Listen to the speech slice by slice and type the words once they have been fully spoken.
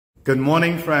Good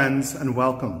morning, friends, and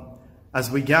welcome. As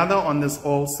we gather on this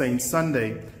All Saints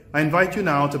Sunday, I invite you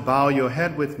now to bow your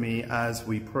head with me as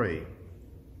we pray.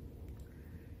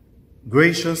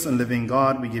 Gracious and living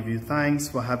God, we give you thanks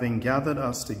for having gathered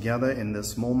us together in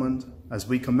this moment as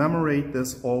we commemorate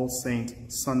this All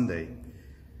Saints Sunday.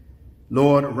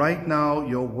 Lord, write now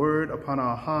your word upon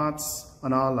our hearts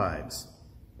and our lives,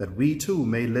 that we too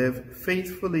may live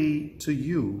faithfully to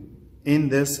you in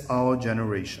this our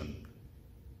generation.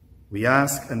 We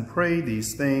ask and pray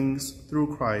these things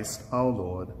through Christ our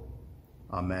Lord.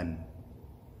 Amen.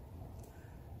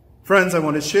 Friends, I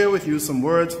want to share with you some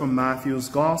words from Matthew's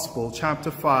Gospel,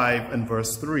 chapter 5 and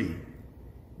verse 3.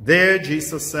 There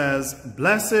Jesus says,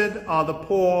 "Blessed are the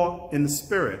poor in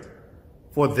spirit,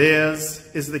 for theirs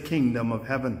is the kingdom of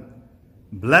heaven.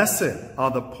 Blessed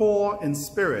are the poor in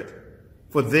spirit,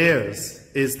 for theirs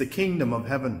is the kingdom of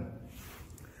heaven."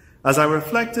 As I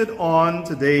reflected on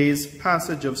today's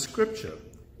passage of Scripture,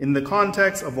 in the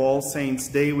context of All Saints'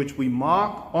 Day, which we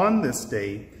mark on this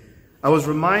day, I was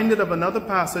reminded of another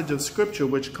passage of Scripture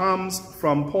which comes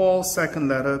from Paul's second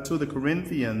letter to the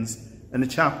Corinthians in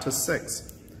chapter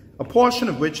 6, a portion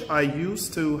of which I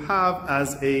used to have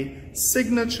as a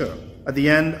signature at the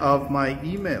end of my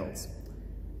emails.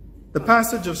 The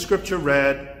passage of Scripture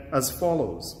read as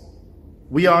follows: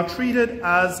 "We are treated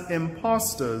as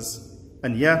impostors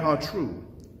and yet are true,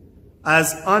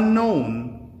 as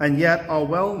unknown and yet are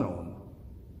well known,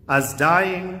 as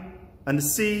dying and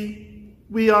see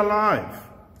we are alive,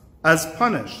 as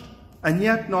punished and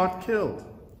yet not killed,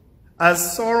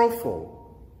 as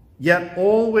sorrowful yet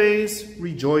always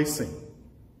rejoicing,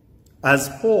 as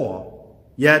poor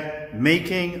yet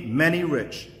making many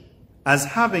rich, as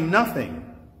having nothing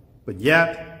but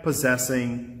yet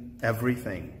possessing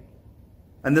everything."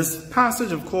 And this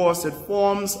passage, of course, it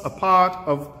forms a part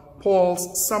of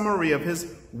Paul's summary of his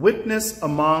witness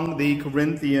among the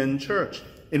Corinthian church,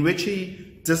 in which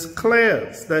he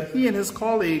declares that he and his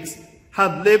colleagues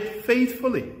have lived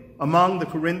faithfully among the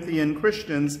Corinthian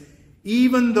Christians,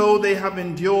 even though they have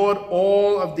endured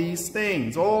all of these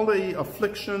things, all the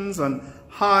afflictions and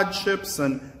hardships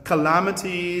and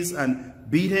calamities and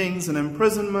beatings and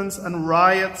imprisonments and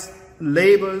riots,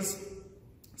 labors,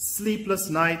 sleepless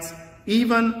nights,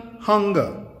 even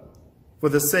hunger for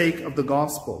the sake of the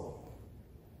gospel.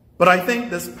 But I think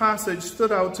this passage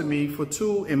stood out to me for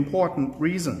two important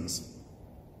reasons.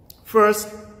 First,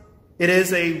 it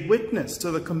is a witness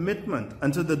to the commitment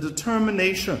and to the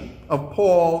determination of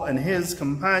Paul and his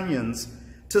companions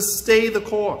to stay the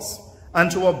course and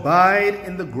to abide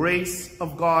in the grace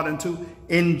of God and to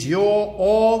endure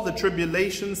all the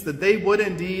tribulations that they would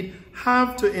indeed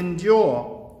have to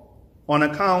endure on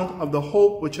account of the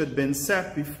hope which had been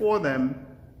set before them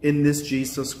in this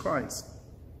Jesus Christ.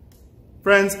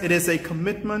 Friends, it is a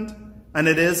commitment and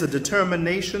it is a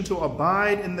determination to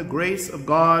abide in the grace of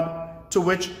God to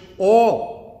which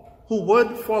all who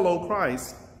would follow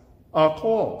Christ are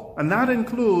called. And that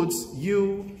includes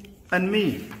you and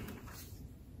me.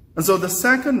 And so the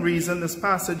second reason this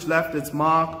passage left its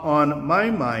mark on my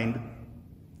mind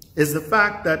is the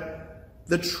fact that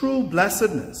the true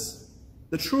blessedness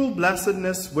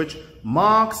which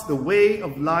marks the way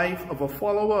of life of a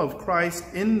follower of Christ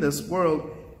in this world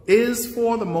is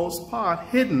for the most part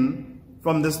hidden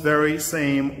from this very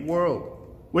same world,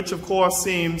 which of course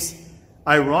seems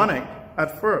ironic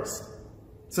at first,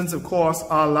 since of course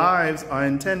our lives are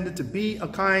intended to be a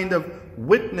kind of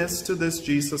witness to this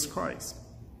Jesus Christ.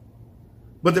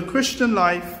 But the Christian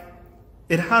life,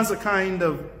 it has a kind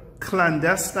of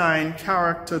clandestine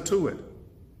character to it.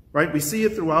 Right? We see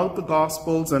it throughout the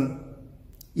Gospels and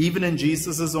even in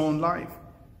Jesus' own life,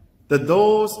 that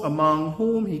those among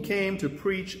whom he came to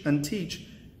preach and teach,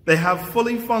 they have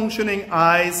fully functioning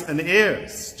eyes and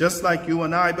ears, just like you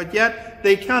and I, but yet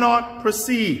they cannot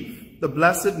perceive the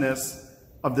blessedness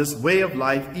of this way of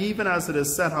life, even as it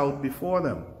is set out before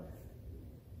them.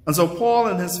 And so Paul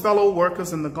and his fellow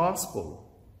workers in the gospel,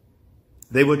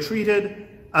 they were treated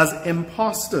as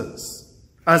impostors,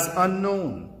 as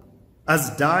unknown,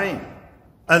 as dying,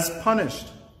 as punished,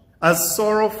 as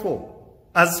sorrowful,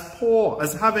 as poor,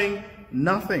 as having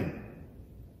nothing.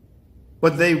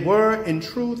 But they were in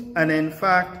truth and in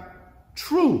fact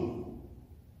true.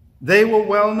 They were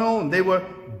well known. They were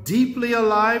deeply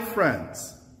alive,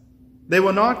 friends. They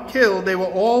were not killed. They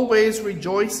were always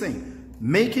rejoicing,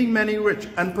 making many rich,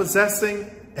 and possessing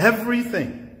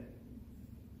everything.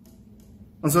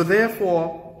 And so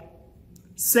therefore,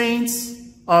 saints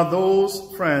are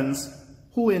those friends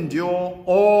who endure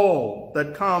all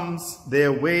that comes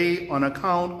their way on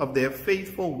account of their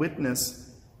faithful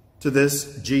witness to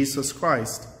this Jesus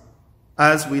Christ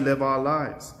as we live our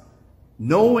lives.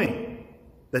 knowing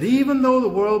that even though the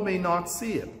world may not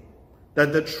see it,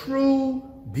 that the true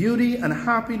beauty and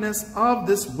happiness of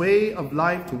this way of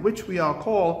life to which we are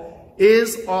called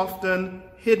is often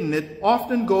hidden. It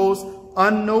often goes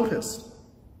unnoticed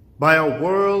by a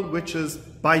world which is,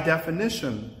 by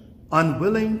definition,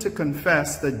 unwilling to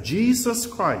confess that Jesus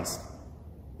Christ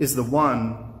is the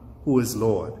one who is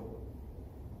Lord.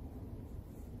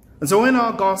 And so in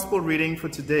our gospel reading for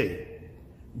today,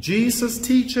 Jesus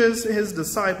teaches his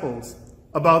disciples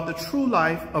about the true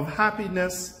life of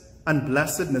happiness and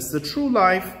blessedness, the true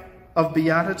life of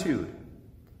beatitude.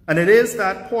 And it is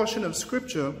that portion of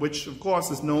Scripture which, of course,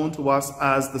 is known to us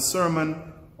as the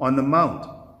Sermon on the Mount.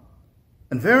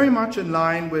 And very much in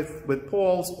line with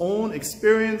Paul's own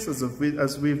experiences,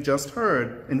 as we've just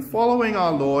heard, in following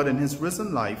our Lord in his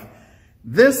risen life,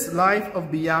 this life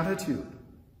of beatitude,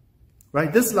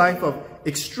 right, this life of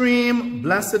extreme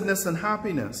blessedness and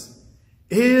happiness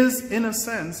is, in a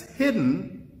sense,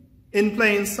 hidden in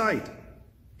plain sight,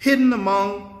 hidden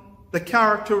among the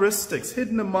characteristics,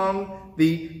 hidden among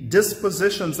the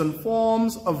dispositions and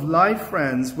forms of life,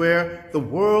 friends, where the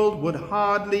world would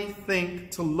hardly think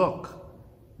to look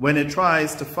when it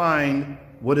tries to find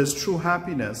what is true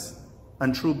happiness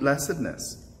and true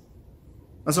blessedness.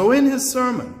 And so in his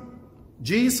sermon,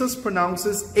 Jesus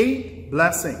pronounces 8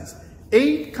 blessings,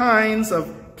 8 kinds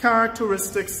of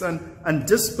characteristics and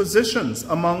dispositions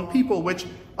among people which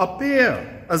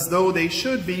appear as though they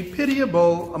should be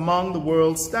pitiable among the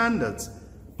world's standards,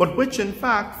 but which in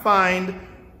fact find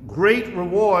great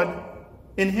reward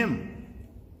in him.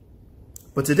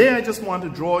 But today I just want to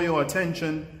draw your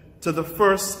attention to the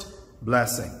first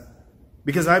blessing,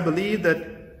 because I believe that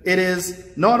it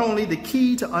is not only the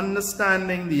key to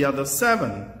understanding the other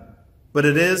 7, but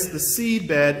it is the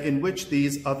seedbed in which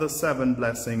these other 7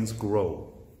 blessings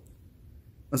grow.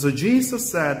 And so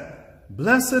Jesus said,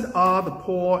 "Blessed are the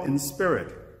poor in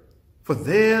spirit, for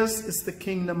theirs is the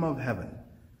kingdom of heaven."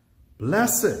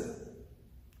 Blessed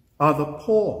are the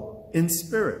poor in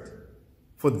spirit,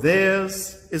 for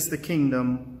theirs is the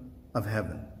kingdom of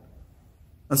heaven.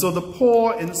 And so the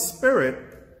poor in spirit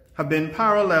have been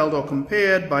paralleled or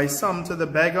compared by some to the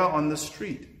beggar on the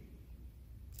street.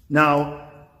 Now,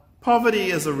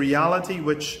 poverty is a reality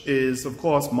which is, of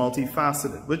course,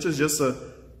 multifaceted, which is just a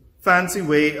fancy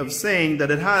way of saying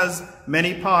that it has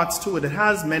many parts to it. It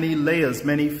has many layers,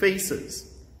 many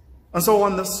faces. And so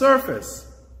on the surface,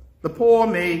 the poor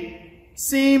may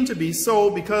seem to be so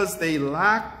because they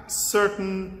lack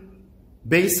certain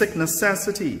basic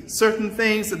necessities, certain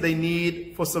things that they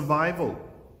need for survival.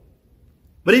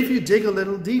 But if you dig a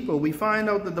little deeper, we find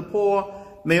out that the poor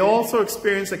may also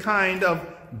experience a kind of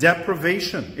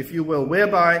deprivation, if you will,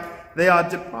 whereby they are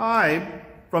deprived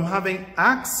from having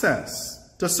access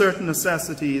to certain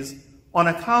necessities on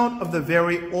account of the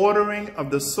very ordering of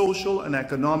the social and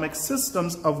economic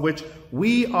systems of which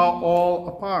we are all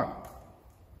a part.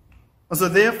 And so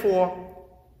therefore,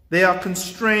 they are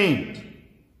constrained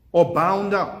or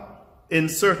bound up in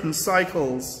certain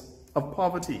cycles of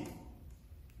poverty.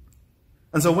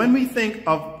 And so when we think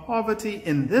of poverty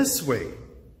in this way,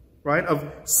 right, of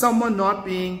someone not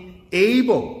being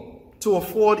able to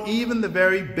afford even the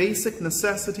very basic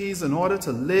necessities in order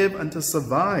to live and to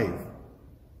survive,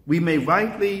 we may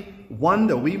rightly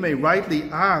wonder, we may rightly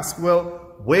ask,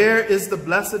 well, where is the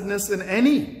blessedness in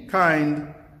any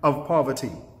kind of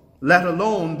poverty, let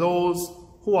alone those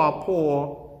who are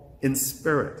poor in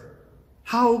spirit?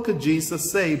 How could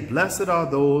Jesus say, "Blessed are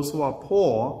those who are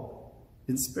poor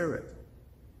in spirit"?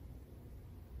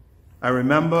 I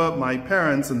remember my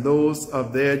parents and those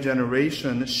of their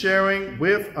generation sharing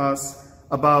with us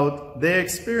about their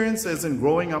experiences in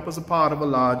growing up as a part of a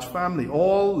large family,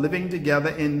 all living together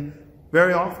in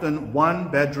very often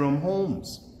one-bedroom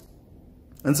homes.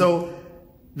 And so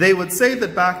they would say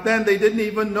that back then they didn't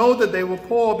even know that they were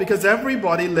poor because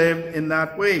everybody lived in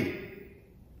that way,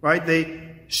 right?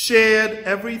 They shared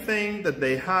everything that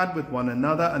they had with one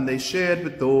another, and they shared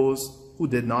with those who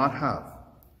did not have.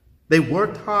 They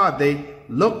worked hard, they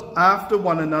looked after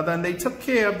one another, and they took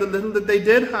care of the little that they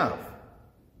did have.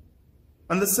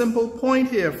 And the simple point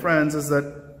here, friends, is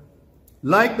that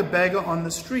like the beggar on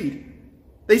the street,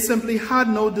 they simply had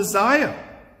no desire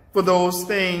for those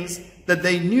things that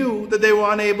they knew that they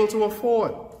were unable to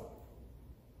afford.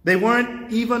 They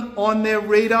weren't even on their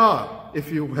radar,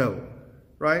 if you will,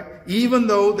 right? Even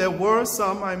though there were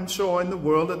some, I'm sure, in the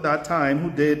world at that time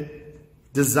who did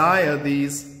desire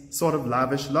these sort of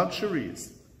lavish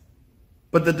luxuries.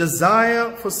 But the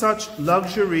desire for such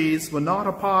luxuries were not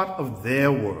a part of their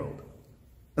world.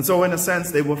 And so in a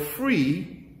sense, they were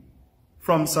free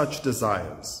from such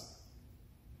desires.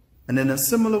 And in a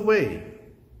similar way,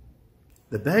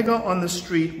 The beggar on the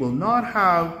street will not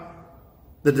have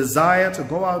the desire to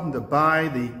go out and to buy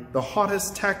the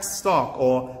hottest tech stock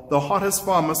or the hottest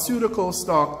pharmaceutical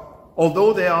stock,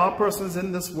 although there are persons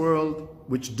in this world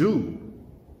which do,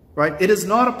 right? It is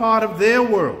not a part of their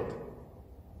world.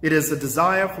 It is a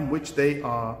desire from which they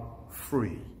are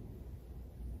free.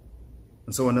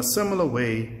 And so in a similar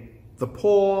way, the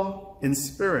poor in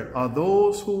spirit are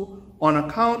those who, on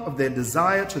account of their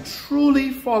desire to truly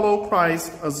follow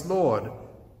Christ as Lord,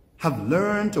 have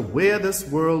learned to wear this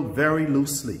world very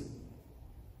loosely.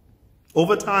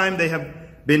 Over time, they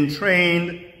have been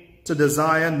trained to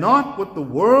desire not what the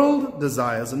world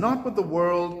desires and not what the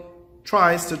world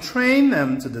tries to train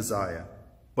them to desire,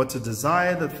 but to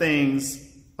desire the things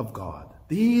of God.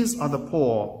 These are the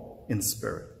poor in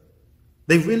spirit.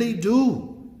 They really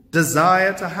do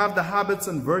desire to have the habits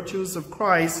and virtues of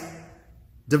Christ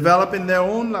develop in their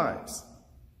own lives.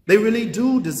 They really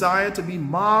do desire to be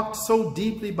marked so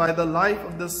deeply by the life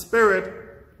of the Spirit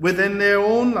within their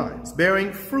own lives,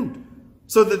 bearing fruit,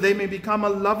 so that they may become a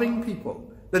loving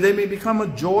people, that they may become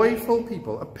a joyful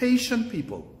people, a patient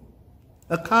people,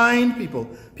 a kind people,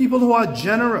 people who are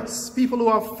generous, people who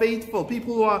are faithful,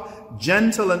 people who are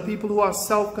gentle, and people who are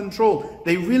self-controlled.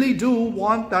 They really do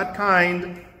want that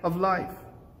kind of life.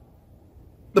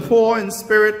 The poor in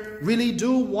spirit really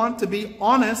do want to be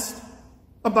honest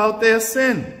about their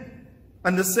sin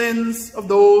and the sins of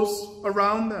those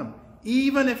around them,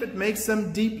 even if it makes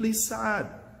them deeply sad.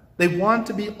 They want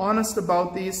to be honest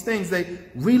about these things. They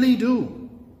really do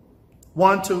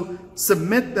want to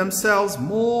submit themselves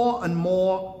more and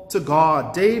more to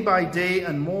God, day by day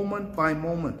and moment by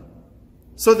moment,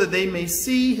 so that they may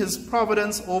see His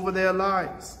providence over their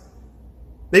lives.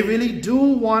 They really do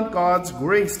want God's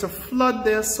grace to flood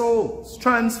their souls,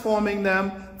 transforming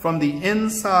them from the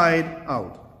inside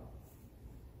out.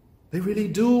 They really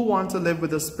do want to live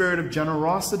with a spirit of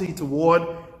generosity toward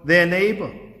their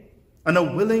neighbor and a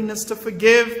willingness to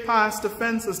forgive past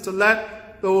offenses, to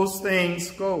let those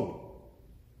things go.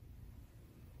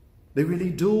 They really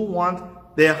do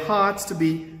want their hearts to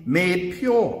be made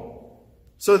pure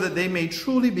so that they may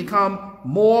truly become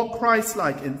more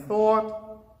Christ-like in thought,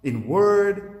 in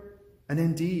word, and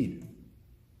in deed.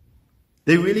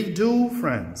 They really do,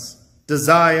 friends,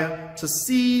 desire to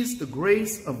seize the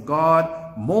grace of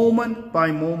God moment by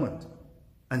moment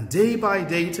and day by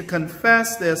day to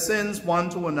confess their sins one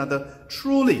to another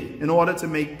truly in order to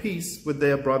make peace with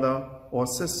their brother or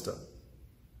sister.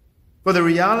 For the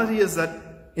reality is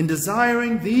that in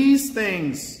desiring these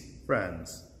things,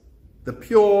 friends, the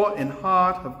pure in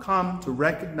heart have come to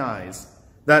recognize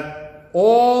that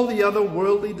all the other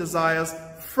worldly desires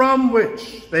from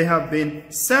which they have been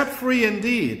set free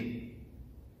indeed,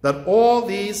 that all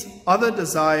these other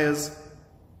desires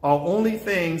are only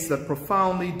things that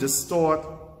profoundly distort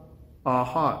our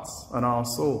hearts and our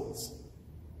souls.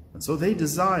 And so they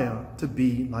desire to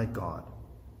be like God.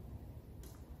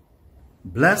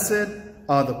 Blessed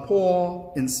are the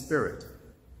poor in spirit,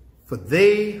 for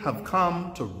they have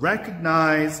come to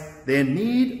recognize their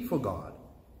need for God.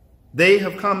 They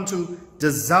have come to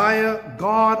desire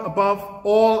God above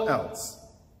all else.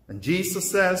 And Jesus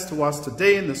says to us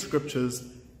today in the scriptures,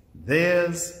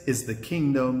 theirs is the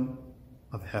kingdom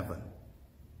of heaven.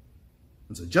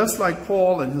 And so just like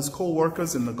Paul and his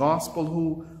co-workers in the gospel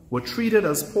who were treated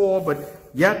as poor but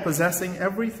yet possessing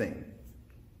everything,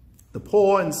 the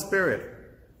poor in spirit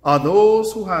are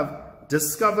those who have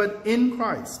discovered in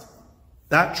Christ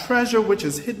that treasure which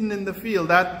is hidden in the field,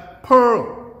 that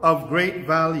pearl of great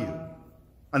value.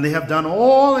 And they have done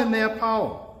all in their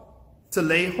power to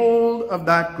lay hold of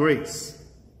that grace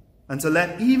and to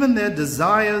let even their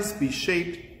desires be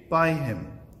shaped by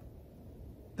Him.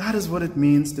 That is what it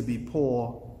means to be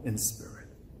poor in spirit.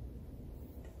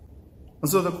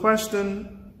 And so the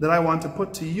question that I want to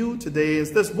put to you today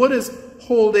is this: what is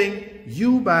holding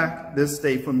you back this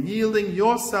day from yielding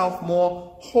yourself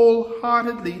more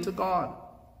wholeheartedly to God?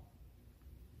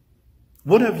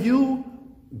 What have you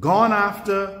gone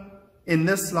after in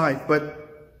this life,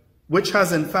 but which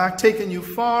has in fact taken you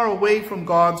far away from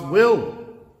God's will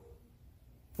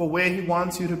for where He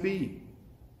wants you to be?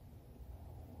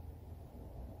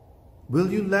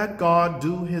 Will you let God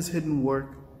do His hidden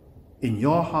work in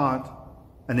your heart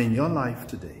and in your life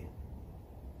today?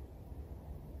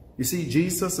 You see,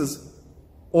 Jesus is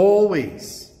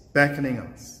always beckoning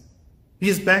us. He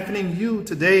is beckoning you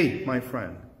today, my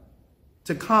friend,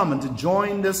 to come and to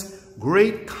join this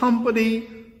great company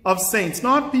of saints.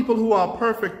 Not people who are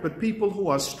perfect, but people who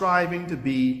are striving to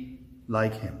be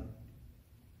like Him.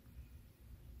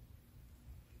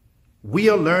 We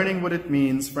are learning what it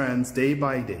means, friends, day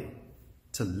by day,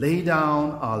 to lay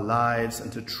down our lives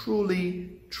and to truly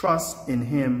trust in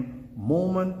him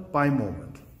moment by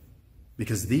moment,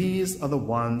 because these are the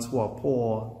ones who are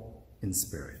poor in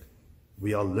spirit.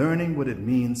 We are learning what it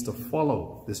means to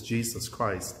follow this Jesus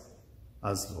Christ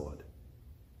as Lord.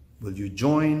 Will you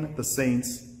join the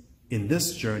saints in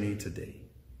this journey today?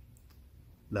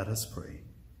 Let us pray.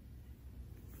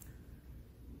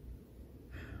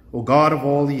 O God of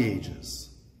all the ages,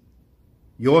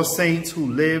 your saints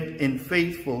who lived in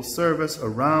faithful service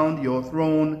around your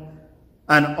throne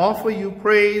and offer you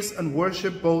praise and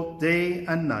worship both day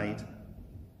and night,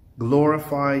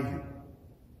 glorify you.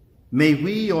 May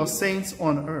we, your saints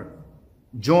on earth,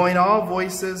 join our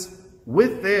voices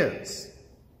with theirs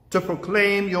to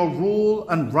proclaim your rule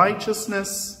and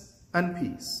righteousness and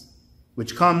peace,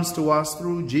 which comes to us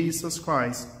through Jesus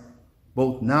Christ,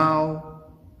 both now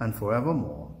and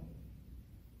forevermore.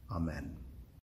 Amen.